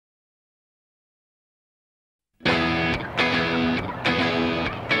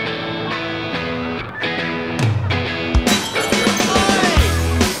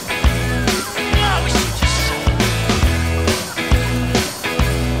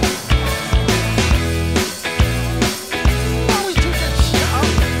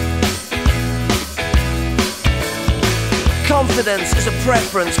residence is a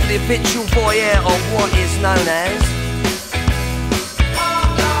preference for the habitual voyeur of what is known as.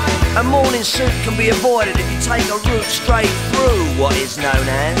 A morning suit can be avoided if you take a route straight through what is known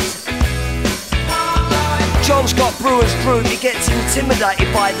as. John's got brewer's droop, he gets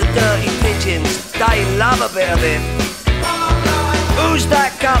intimidated by the dirty pigeons. They love a bit of him. Who's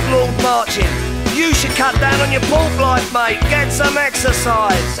that gut lord marching? You should cut down on your pork life, mate. Get some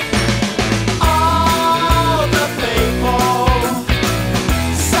exercise. All the people,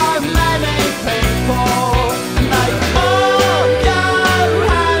 so many people, they all go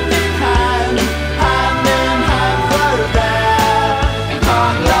hand in hand through their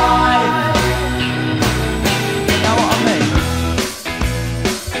hard life. You know what I mean?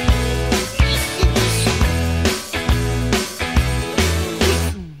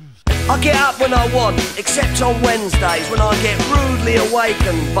 I get up when I want, except on Wednesdays when I get rudely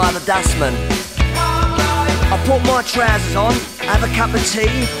awakened by the dustman. I put my trousers on, have a cup of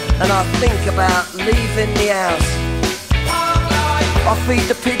tea, and I think about leaving the house. I feed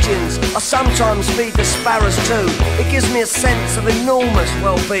the pigeons, I sometimes feed the sparrows too. It gives me a sense of enormous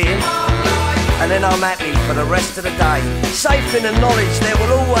well-being. And then I'm happy for the rest of the day, safe in the knowledge there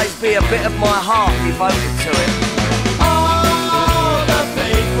will always be a bit of my heart devoted to it.